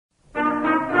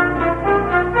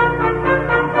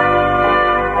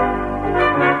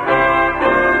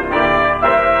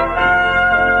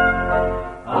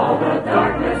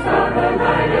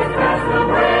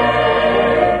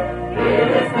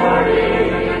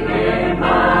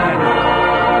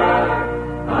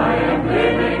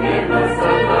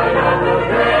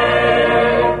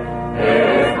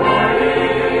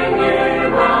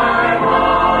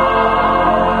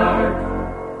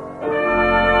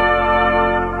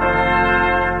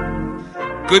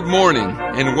Good morning,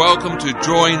 and welcome to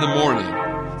Joy in the Morning.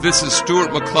 This is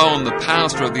Stuart McClellan, the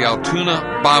pastor of the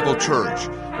Altoona Bible Church.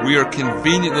 We are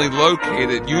conveniently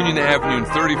located at Union Avenue and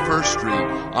 31st Street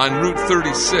on Route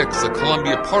 36, the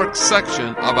Columbia Park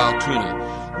section of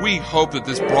Altoona. We hope that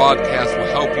this broadcast will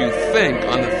help you think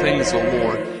on the things of the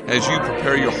Lord as you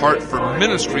prepare your heart for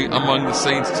ministry among the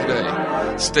saints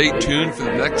today. Stay tuned for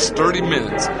the next 30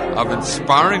 minutes of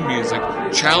inspiring music,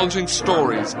 challenging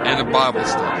stories, and a Bible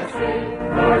study.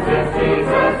 Lord,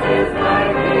 Jesus is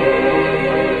my name.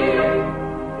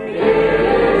 It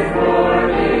is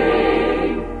morning.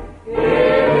 It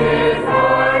is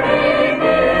morning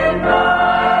in my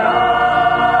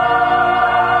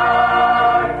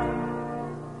heart.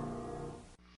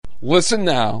 Listen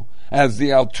now as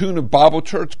the Altoona Bible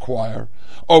Church Choir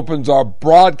opens our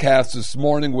broadcast this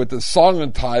morning with a song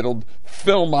entitled,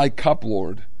 Fill My Cup,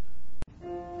 Lord.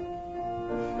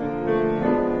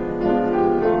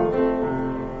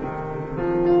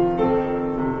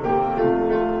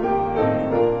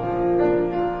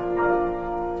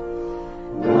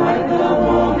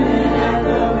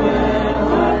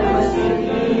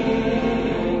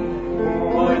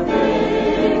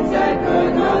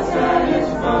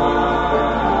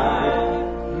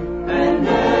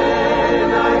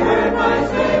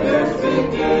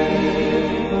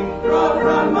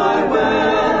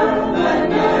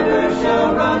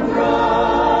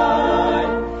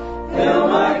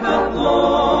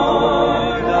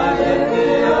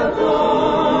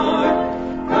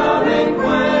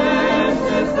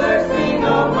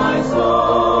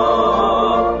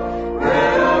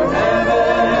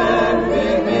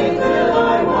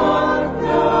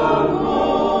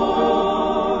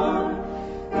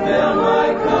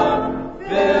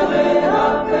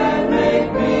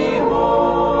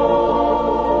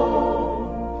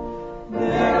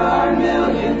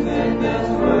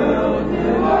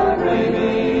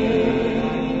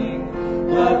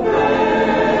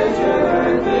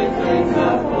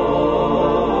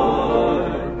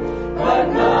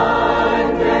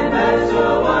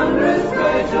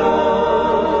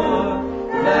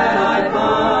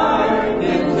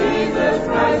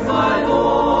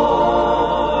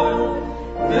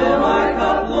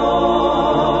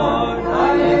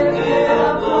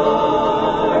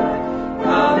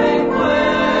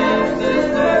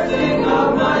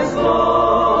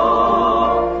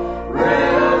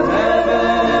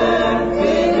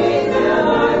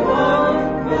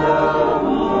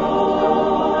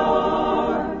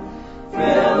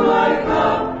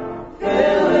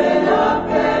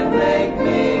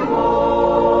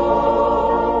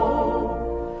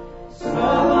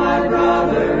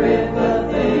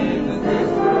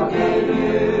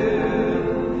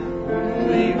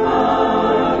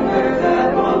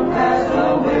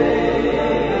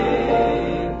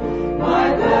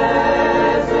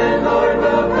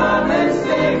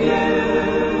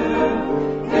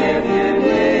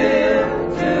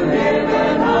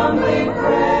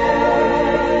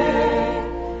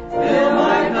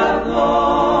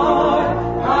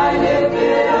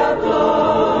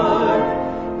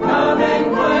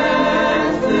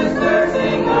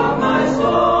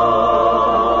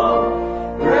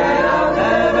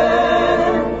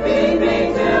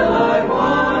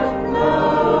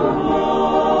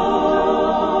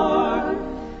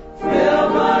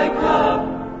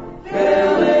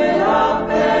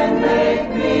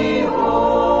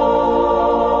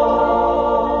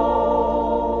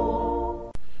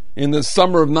 In the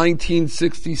summer of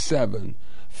 1967,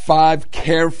 5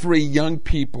 carefree young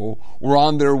people were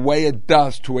on their way at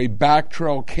dusk to a back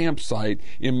trail campsite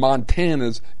in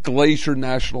Montana's Glacier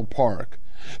National Park.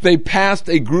 They passed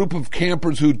a group of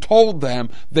campers who told them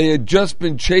they had just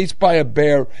been chased by a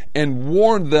bear and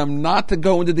warned them not to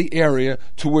go into the area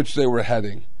to which they were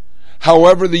heading.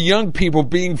 However, the young people,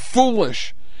 being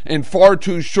foolish and far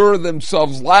too sure of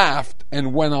themselves, laughed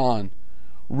and went on.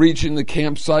 Reaching the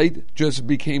campsite, just as it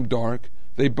became dark,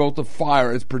 they built a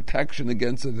fire as protection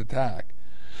against an attack.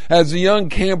 As the young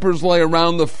campers lay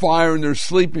around the fire in their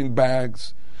sleeping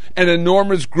bags, an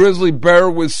enormous grizzly bear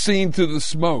was seen through the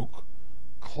smoke.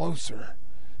 Closer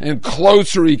and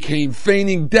closer he came,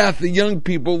 feigning death. The young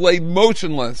people lay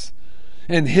motionless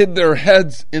and hid their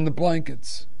heads in the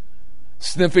blankets.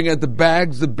 Sniffing at the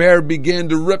bags, the bear began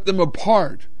to rip them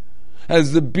apart.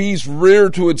 As the beast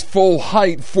reared to its full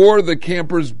height, 4 of the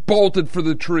campers bolted for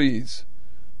the trees.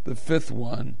 The 5th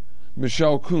one,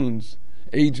 Michelle Coons,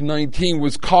 age 19,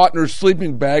 was caught in her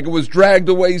sleeping bag and was dragged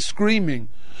away screaming.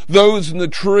 Those in the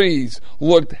trees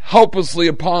looked helplessly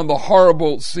upon the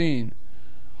horrible scene.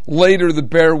 Later, the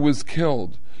bear was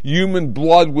killed. Human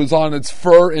blood was on its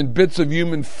fur and bits of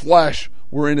human flesh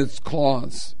were in its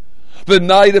claws. The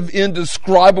night of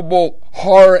indescribable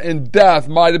horror and death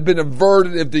might have been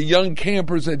averted if the young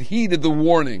campers had heeded the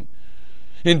warning.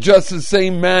 In just the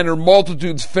same manner,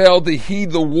 multitudes failed to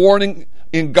heed the warning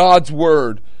in God's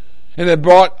word, and had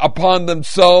brought upon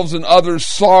themselves and others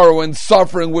sorrow and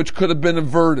suffering which could have been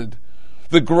averted.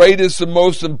 The greatest and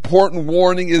most important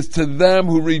warning is to them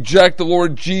who reject the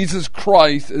Lord Jesus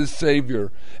Christ as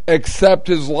Savior. Accept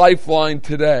His lifeline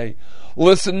today.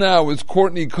 Listen now as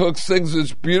Courtney Cook sings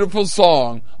this beautiful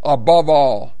song, Above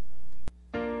All.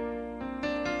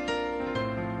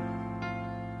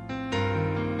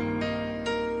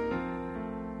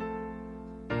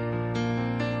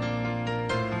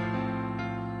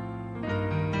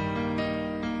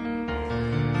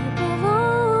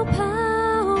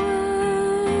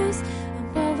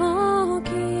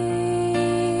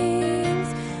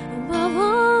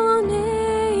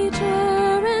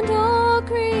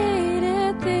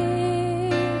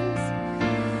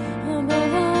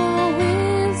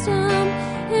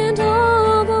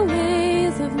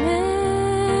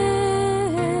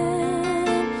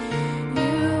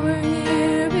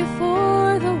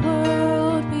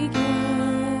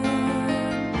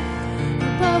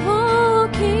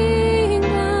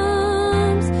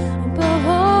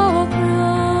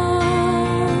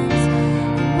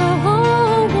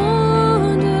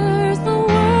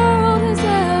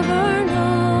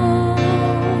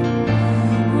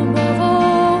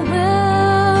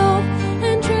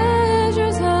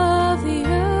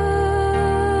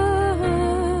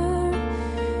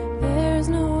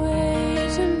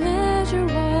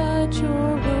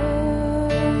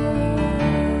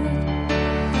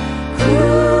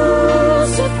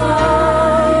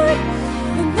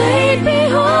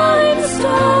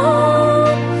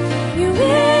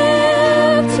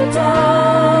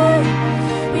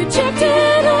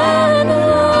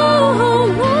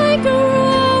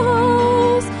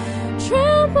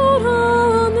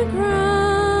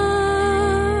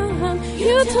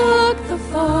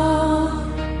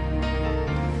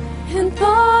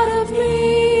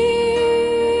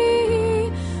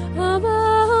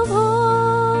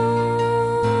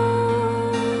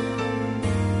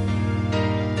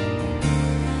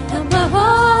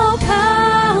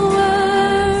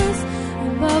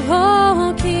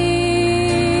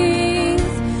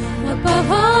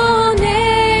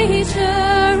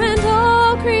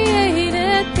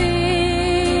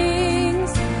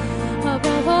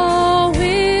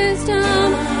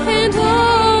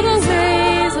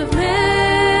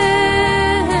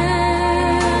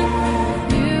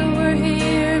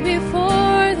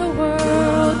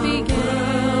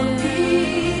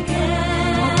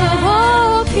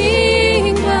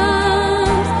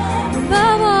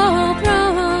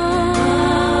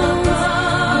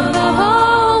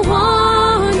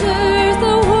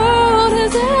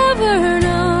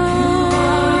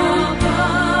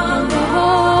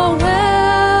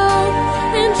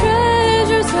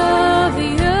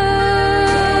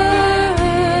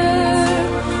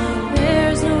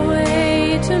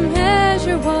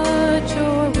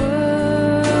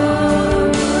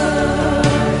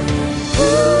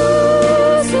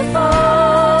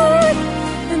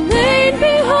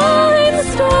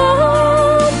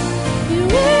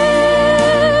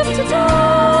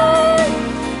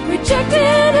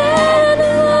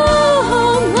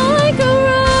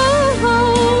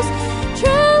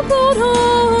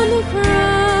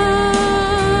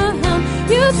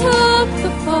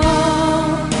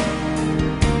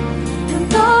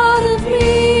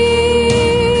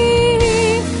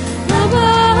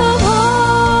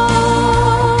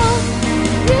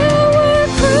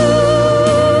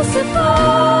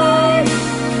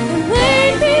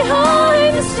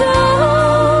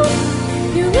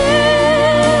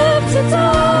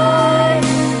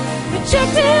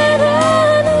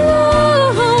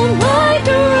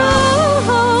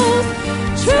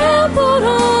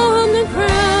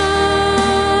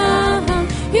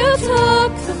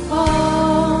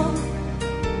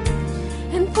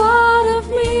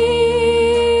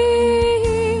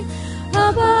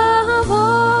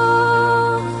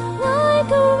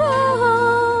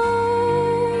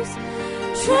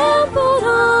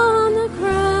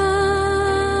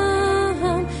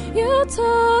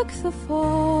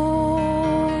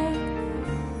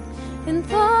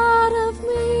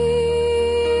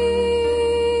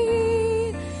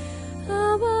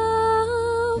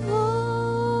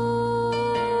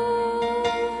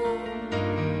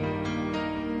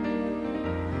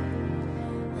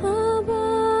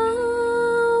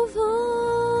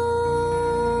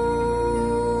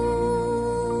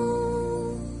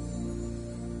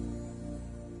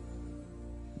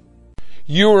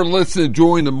 You are listening to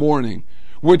Joy in the Morning.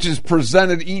 which is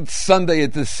presented each Sunday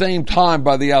at the same time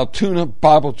by the Altoona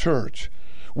Bible Church.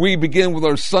 We begin with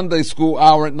our Sunday school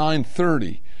hour at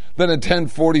 9:30. Then at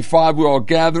 10:45, we all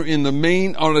gather in the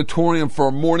main auditorium for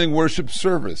our morning worship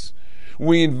service.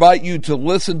 We invite you to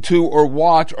listen to or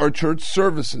watch our church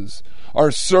services.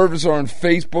 Our services are on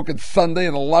Facebook at Sunday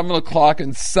at 11 o'clock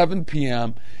and 7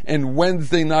 p.m. and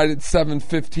Wednesday night at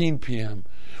 7:15 p.m.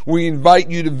 We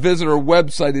invite you to visit our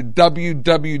website at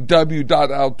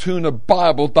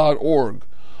www.altoonabible.org.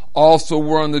 Also,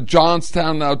 we're on the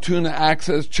Johnstown and Altoona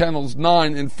Access Channels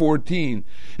 9 and 14.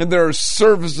 And there are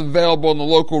services available on the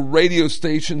local radio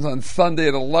stations on Sunday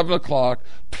at 11 o'clock,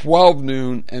 12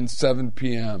 noon, and 7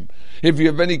 p.m. If you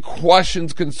have any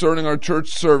questions concerning our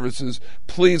church services,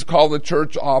 please call the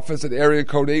church office at area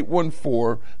code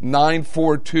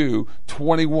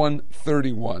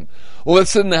 814-942-2131.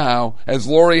 Listen now as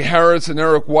Lori Harris and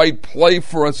Eric White play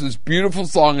for us this beautiful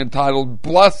song entitled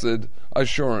Blessed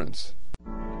Assurance.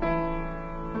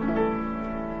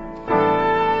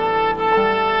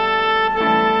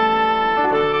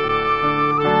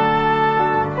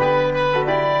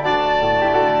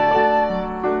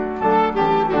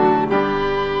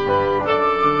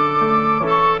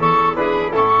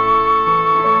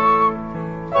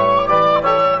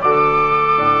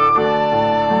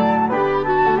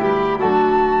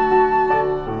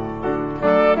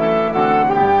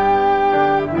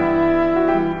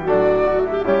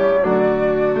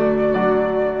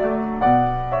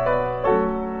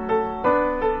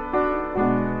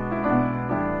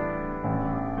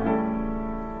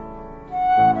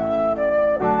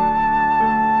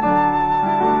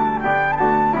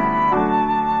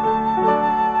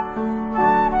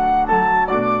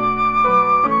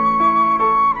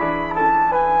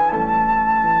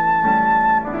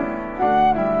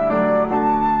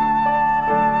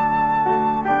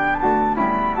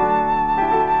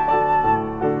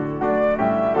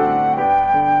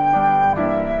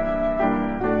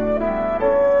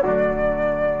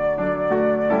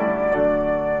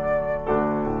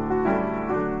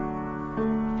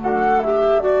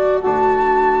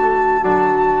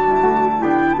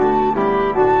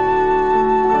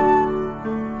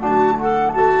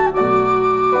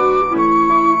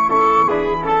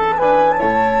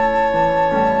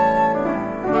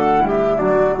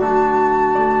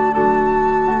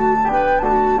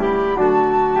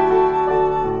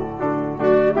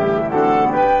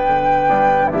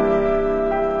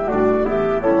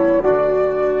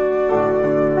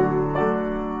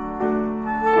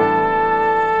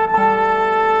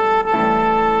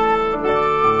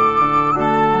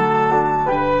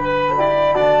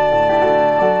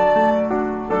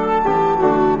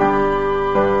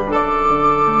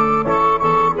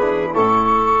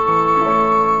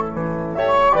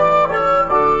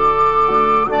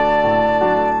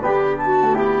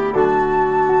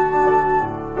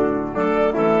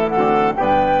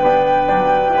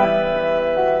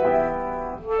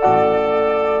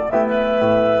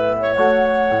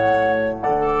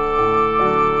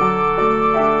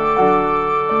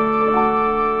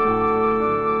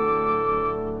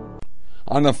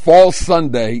 On a fall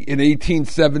Sunday in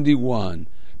 1871,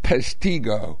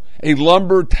 Peshtigo, a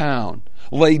lumber town,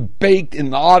 lay baked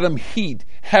in autumn heat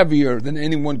heavier than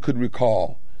anyone could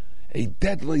recall. A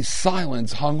deadly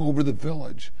silence hung over the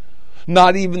village.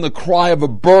 Not even the cry of a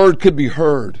bird could be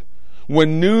heard.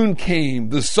 When noon came,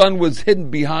 the sun was hidden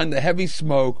behind the heavy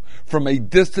smoke from a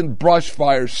distant brush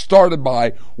fire started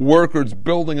by workers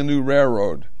building a new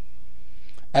railroad.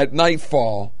 At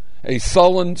nightfall, a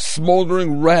sullen,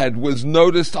 smoldering red was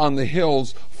noticed on the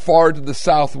hills far to the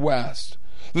southwest.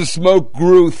 The smoke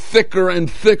grew thicker and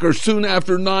thicker. Soon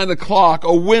after 9 o'clock,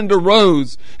 a wind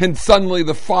arose, and suddenly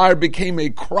the fire became a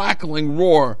crackling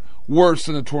roar, worse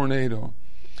than a tornado.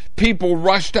 People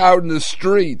rushed out in the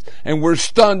street and were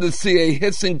stunned to see a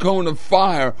hissing cone of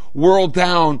fire whirl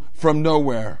down from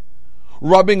nowhere.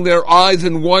 Rubbing their eyes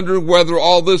and wondering whether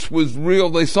all this was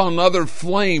real, they saw another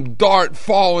flame dart,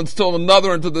 fall, and still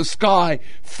another into the sky,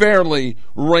 fairly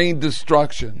rain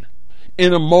destruction.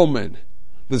 In a moment,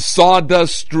 the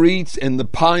sawdust streets and the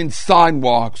pine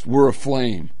sidewalks were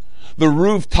aflame. The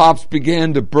rooftops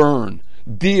began to burn.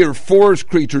 Deer, forest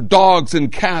creature, dogs,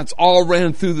 and cats all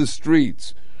ran through the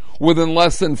streets. Within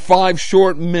less than 5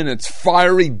 short minutes,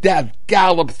 fiery death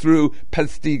galloped through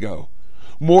Peshtigo.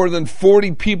 More than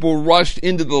 40 people rushed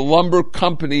into the lumber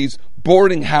company's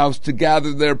boarding house to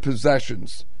gather their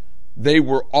possessions. They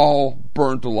were all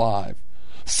burnt alive.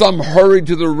 Some hurried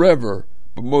to the river,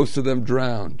 but most of them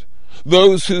drowned.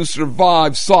 Those who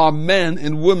survived saw men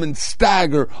and women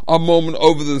stagger a moment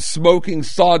over the smoking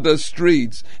sawdust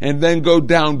streets and then go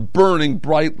down burning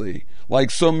brightly, like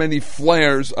so many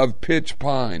flares of pitch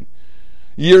pine.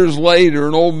 Years later,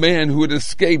 an old man who had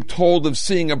escaped told of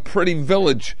seeing a pretty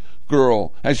village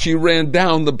girl as she ran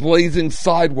down the blazing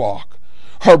sidewalk,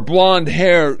 her blonde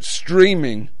hair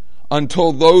streaming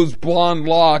until those blonde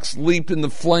locks leaped in the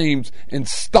flames and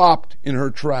stopped in her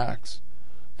tracks.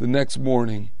 The next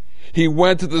morning, he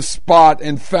went to the spot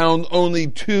and found only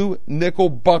 2 nickel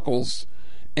buckles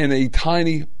and a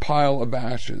tiny pile of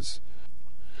ashes.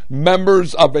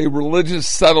 Members of a religious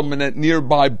settlement at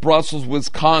nearby Brussels,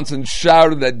 Wisconsin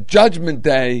shouted that Judgment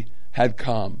Day had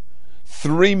come.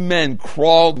 3 men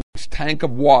crawled to a tank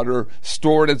of water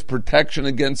stored as protection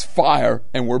against fire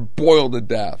and were boiled to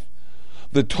death.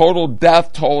 The total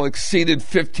death toll exceeded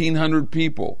 1,500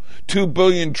 people. 2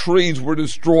 billion trees were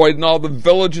destroyed, and all the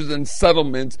villages and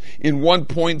settlements in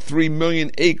 1.3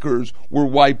 million acres were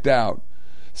wiped out.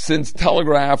 Since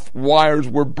telegraph wires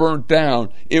were burnt down,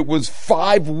 it was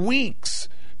 5 weeks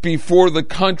before the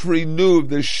country knew of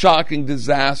this shocking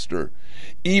disaster.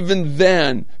 Even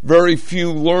then, very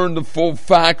few learned the full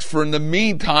facts, for in the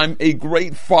meantime, a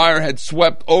great fire had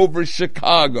swept over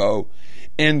Chicago,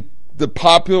 and the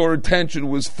popular attention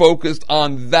was focused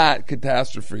on that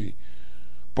catastrophe.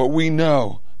 But we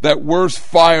know that worst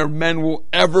fire men will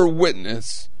ever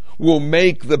witness will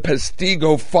make the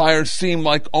Peshtigo fire seem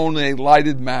like only a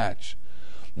lighted match.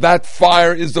 That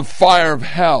fire is the fire of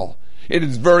hell. It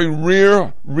is very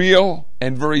real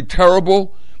and very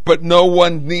terrible, but no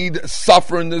one need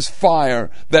suffer in this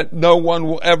fire that no one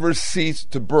will ever cease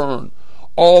to burn.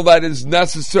 All that is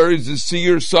necessary is to see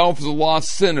yourself as a lost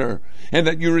sinner, and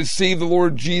that you receive the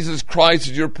Lord Jesus Christ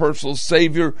as your personal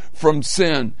Savior from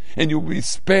sin, and you will be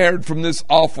spared from this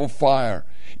awful fire.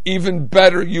 Even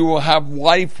better, you will have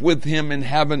life with Him in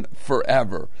heaven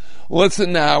forever.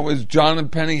 Listen now as John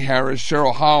and Penny Harris,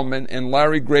 Cheryl Heilman, and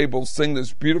Larry Grable sing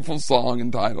this beautiful song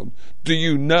entitled, Do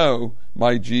You Know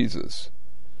My Jesus?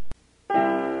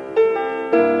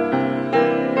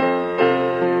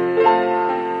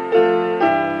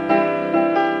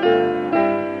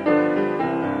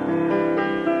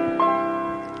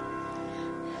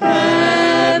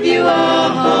 Have you a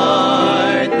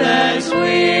heart that's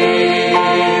weary,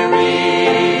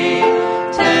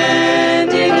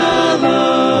 tending a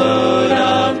load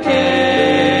of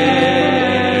care?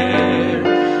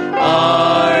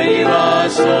 Are you a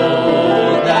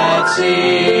soul that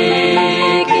seeks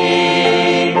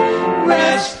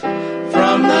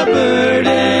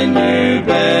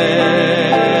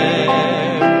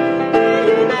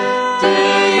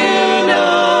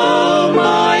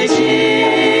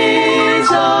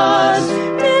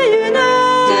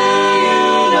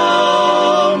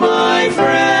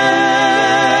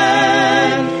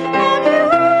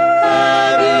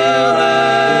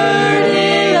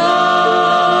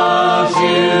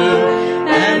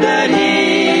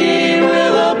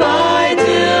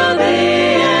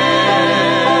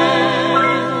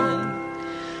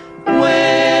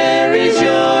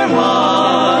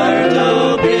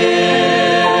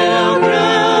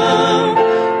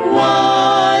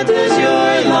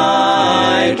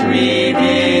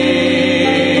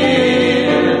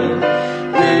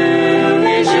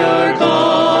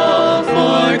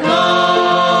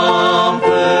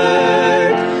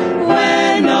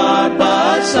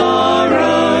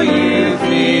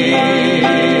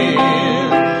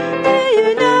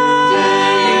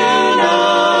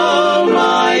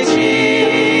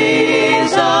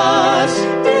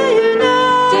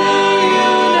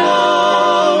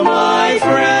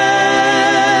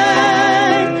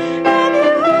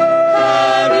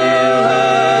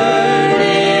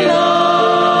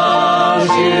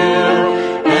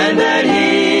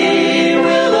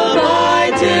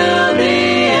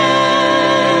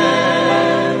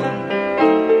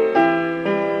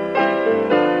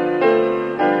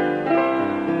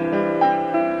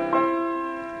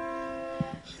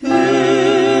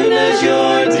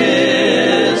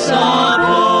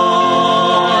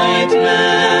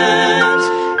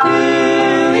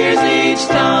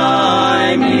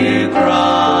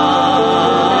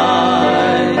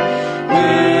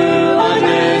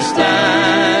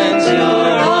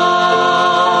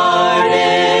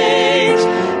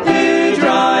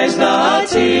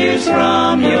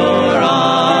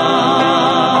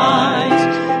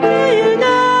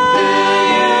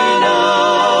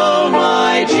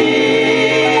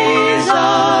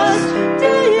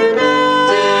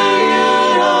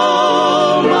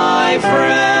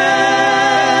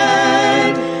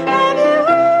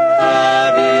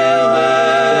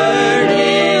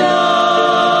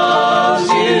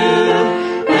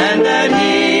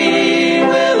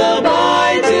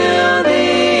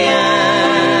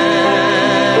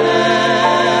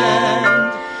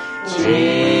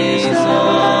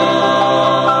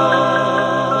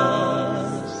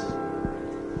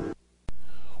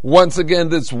Once again,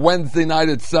 this Wednesday night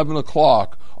at 7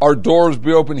 o'clock, our doors will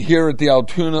be open here at the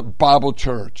Altoona Bible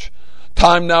Church.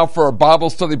 Time now for our Bible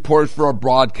study portion for our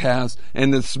broadcast.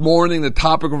 And this morning, the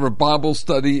topic of our Bible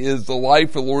study is the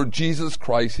life of Lord Jesus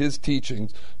Christ, his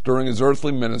teachings during his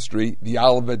earthly ministry, the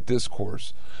Olivet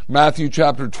Discourse. Matthew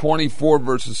chapter 24,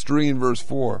 verses 3 and verse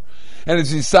 4. And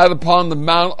as he sat upon the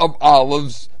Mount of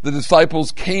Olives, the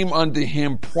disciples came unto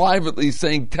him privately,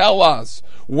 saying, Tell us,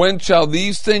 when shall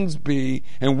these things be,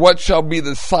 and what shall be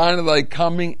the sign of thy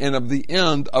coming and of the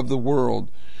end of the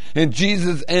world? And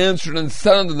Jesus answered and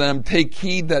said unto them, Take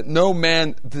heed that no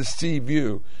man deceive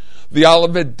you. The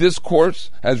Olivet Discourse,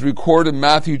 as recorded in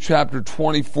Matthew chapter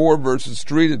 24, verses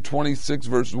 3 to 26,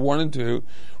 verses 1 and 2,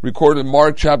 recorded in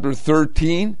Mark chapter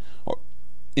 13,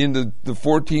 in the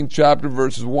 14th chapter,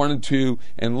 verses 1 and 2,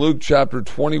 and Luke chapter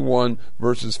 21,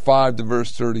 verses 5 to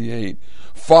verse 38.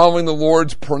 Following the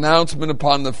Lord's pronouncement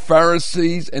upon the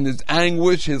Pharisees and his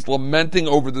anguish, his lamenting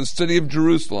over the city of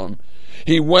Jerusalem,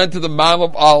 he went to the Mount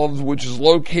of Olives, which is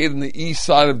located in the east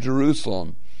side of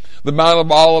Jerusalem. The Mount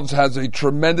of Olives has a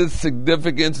tremendous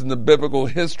significance in the biblical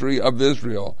history of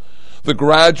Israel. The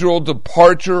gradual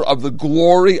departure of the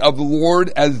glory of the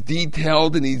Lord as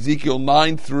detailed in Ezekiel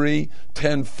 9:3,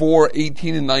 10:4,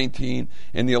 18 and 19,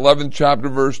 and the 11th chapter,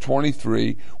 verse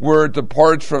 23, where it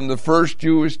departs from the first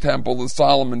Jewish temple, the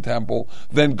Solomon temple,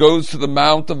 then goes to the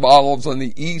Mount of Olives on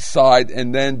the east side,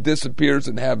 and then disappears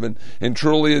in heaven. And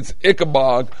truly it's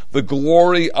Ichabod, the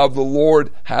glory of the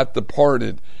Lord hath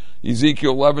departed.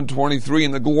 Ezekiel 11:23,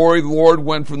 and the glory of the Lord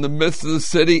went from the midst of the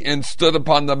city and stood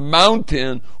upon the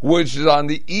mountain which is on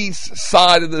the east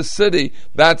side of the city.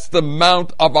 That's the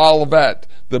Mount of Olivet.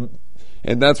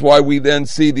 And that's why we then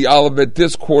see the Olivet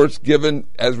Discourse given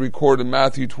as recorded in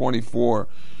Matthew 24.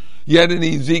 Yet in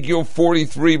Ezekiel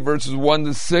 43, verses 1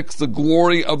 to 6, the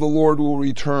glory of the Lord will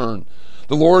return.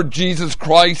 The Lord Jesus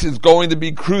Christ is going to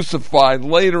be crucified.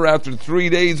 Later, after 3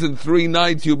 days and 3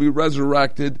 nights, he'll be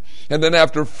resurrected. And then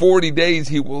after 40 days,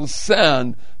 he will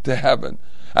ascend to heaven.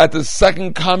 At the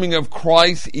second coming of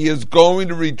Christ, he is going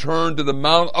to return to the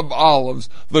Mount of Olives.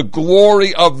 The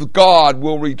glory of God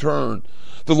will return.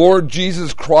 The Lord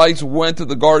Jesus Christ went to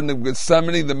the Garden of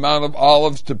Gethsemane, the Mount of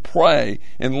Olives, to pray.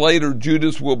 And later,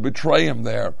 Judas will betray him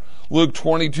there. Luke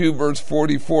 22, verse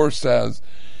 44 says,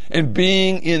 And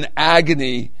being in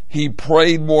agony, he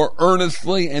prayed more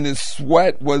earnestly, and his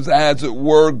sweat was as it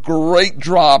were great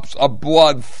drops of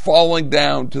blood falling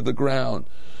down to the ground.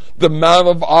 The Mount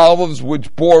of Olives,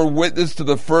 which bore witness to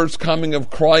the first coming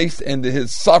of Christ and to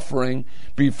his suffering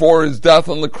before his death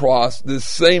on the cross, this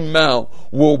same mount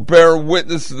will bear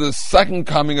witness to the second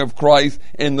coming of Christ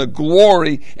and the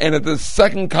glory, and at the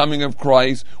second coming of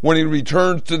Christ, when he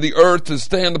returns to the earth to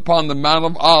stand upon the Mount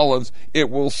of Olives, it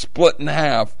will split in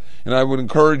half. And I would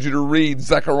encourage you to read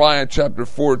Zechariah chapter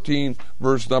 14,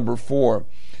 verse number 4.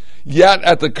 Yet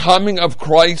at the coming of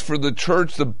Christ for the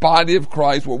church, the body of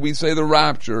Christ, what we say the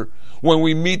rapture, when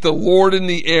we meet the Lord in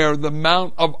the air, the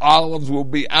Mount of Olives will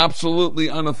be absolutely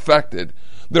unaffected.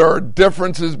 There are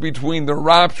differences between the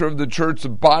rapture of the church, the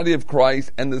body of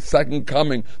Christ, and the second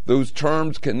coming. Those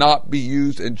terms cannot be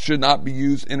used and should not be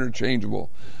used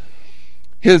interchangeable.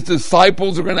 His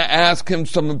disciples are going to ask him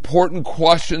some important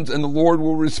questions, and the Lord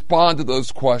will respond to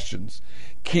those questions.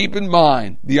 Keep in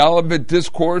mind, the Olivet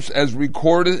Discourse, as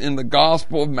recorded in the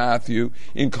Gospel of Matthew,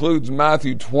 includes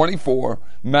Matthew 24,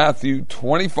 Matthew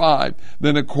 25,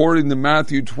 then according to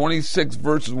Matthew 26,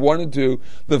 verses 1 and 2,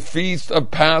 the feast of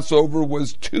Passover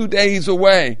was 2 days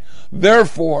away.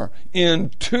 Therefore, in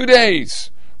 2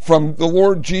 days from the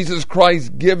Lord Jesus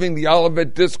Christ giving the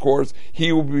Olivet Discourse,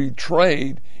 he will be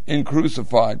betrayed and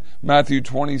crucified. Matthew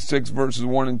 26, verses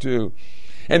 1 and 2.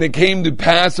 And it came to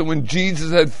pass that when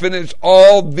Jesus had finished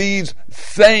all these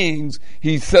sayings,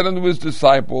 he said unto his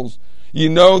disciples, Ye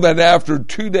know that after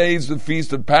 2 days the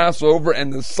feast of Passover,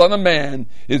 and the Son of Man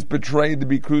is betrayed to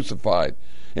be crucified.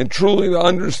 And truly to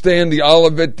understand the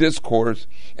Olivet Discourse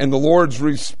and the Lord's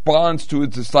response to his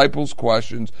disciples'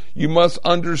 questions, you must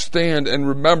understand and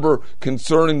remember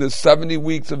concerning the 70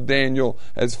 weeks of Daniel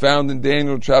as found in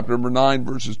Daniel chapter number 9,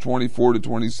 verses 24 to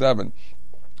 27.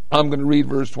 I'm going to read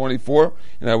verse 24,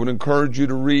 and I would encourage you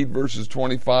to read verses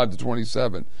 25 to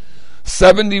 27.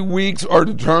 70 weeks are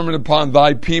determined upon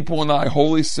thy people and thy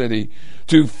holy city,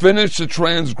 to finish the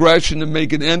transgression, to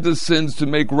make an end to sins, to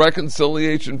make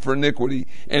reconciliation for iniquity,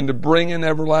 and to bring in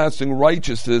everlasting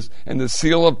righteousness, and to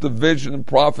seal up the vision and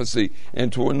prophecy,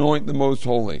 and to anoint the most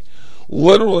holy.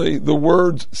 Literally, the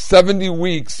words 70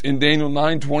 weeks in Daniel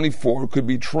 9:24 could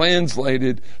be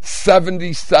translated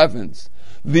 70 sevens.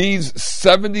 These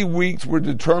 70 weeks were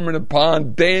determined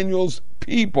upon Daniel's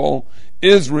people,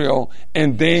 Israel,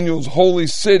 and Daniel's holy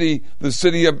city, the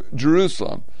city of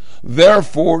Jerusalem.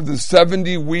 Therefore, the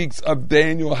 70 weeks of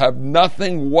Daniel have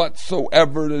nothing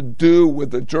whatsoever to do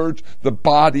with the church, the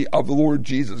body of the Lord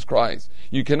Jesus Christ.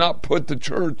 You cannot put the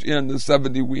church in the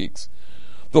 70 weeks.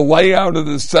 The layout of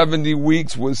the 70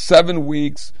 weeks was 7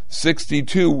 weeks,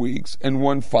 62 weeks, and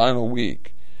one final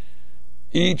week.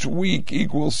 Each week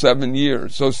equals 7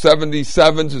 years. So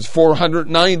 77 is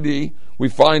 490. We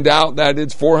find out that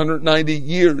it's 490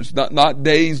 years, not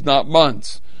days, not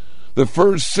months. The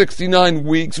first 69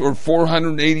 weeks or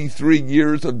 483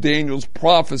 years of Daniel's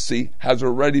prophecy has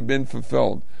already been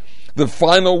fulfilled. The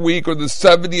final week or the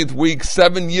 70th week,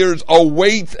 7 years,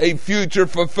 awaits a future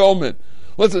fulfillment.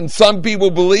 Listen, some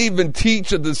people believe and teach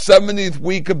that the 70th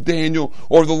week of Daniel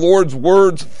or the Lord's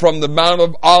words from the Mount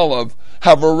of Olives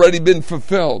have already been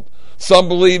fulfilled. Some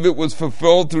believe it was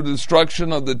fulfilled through the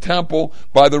destruction of the temple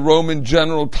by the Roman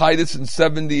general Titus in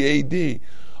 70 A.D.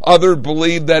 Others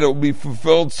believe that it will be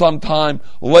fulfilled sometime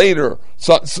later.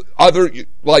 Other,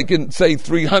 like in, say,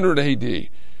 300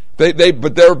 A.D. But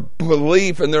their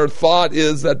belief and their thought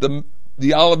is that the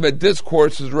Olivet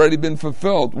Discourse has already been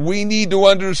fulfilled. We need to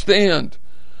understand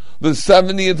the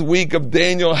 70th week of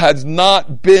Daniel has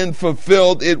not been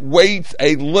fulfilled. It waits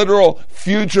a literal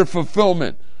future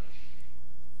fulfillment.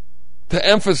 To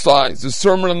emphasize, the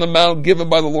Sermon on the Mount given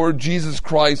by the Lord Jesus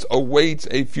Christ awaits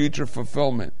a future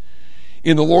fulfillment.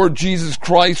 In the Lord Jesus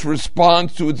Christ's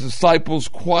response to his disciples'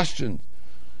 questions,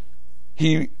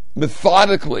 he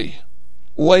methodically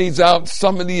lays out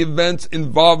some of the events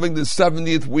involving the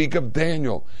 70th week of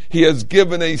Daniel. He has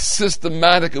given a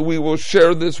systematic, and we will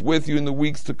share this with you in the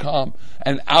weeks to come,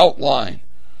 an outline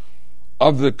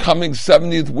of the coming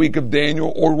 70th week of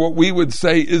Daniel, or what we would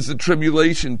say is the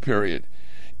tribulation period.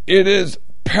 It is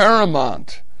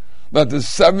paramount that the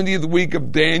 70th week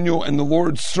of Daniel and the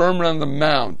Lord's Sermon on the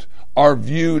Mount are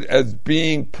viewed as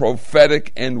being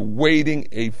prophetic and waiting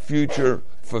a future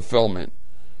fulfillment.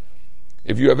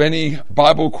 If you have any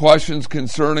Bible questions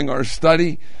concerning our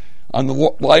study on the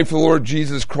life of the Lord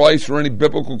Jesus Christ, or any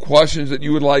biblical questions that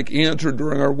you would like answered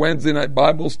during our Wednesday night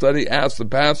Bible study, ask the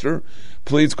pastor.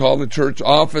 Please call the church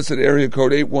office at area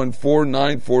code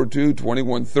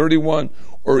 814-942-2131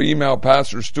 or email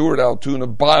Pastor Stewart,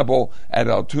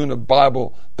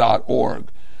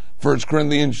 altoona@altoona-bible.org. 1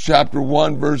 Corinthians chapter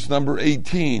 1, verse number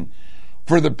 18.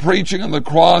 For the preaching on the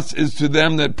cross is to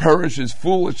them that perish as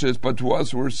foolishness, but to us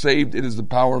who are saved it is the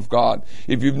power of God.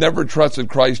 If you've never trusted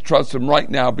Christ, trust him right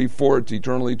now before it's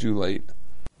eternally too late.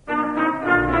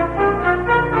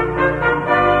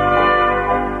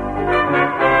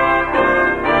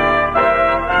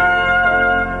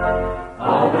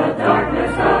 All the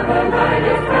darkness of the night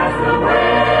is passed away.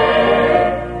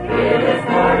 It is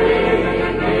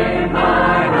morning in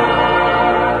my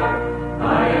heart.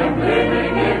 I am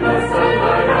living in the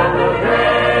sunlight of the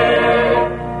day.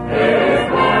 It is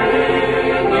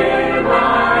morning in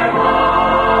my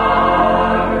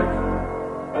heart.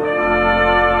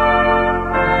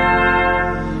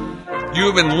 You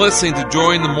have been listening to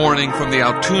Joy in the Morning from the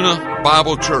Altoona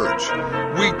Bible Church.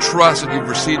 We trust that you've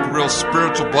received a real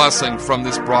spiritual blessing from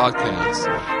this broadcast.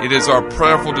 It is our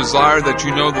prayerful desire that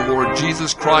you know the Lord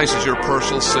Jesus Christ is your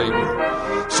personal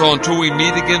Savior. So until we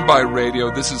meet again by radio,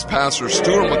 this is Pastor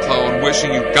Stuart McClellan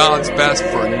wishing you God's best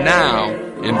for now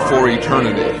and for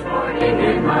eternity.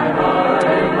 In my heart,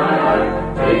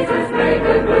 Jesus made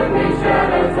the gloomy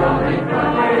shadows all in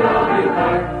one day all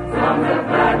depart. Songs of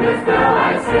gladness still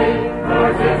I sing, for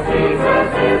since Jesus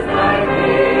is my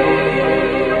King.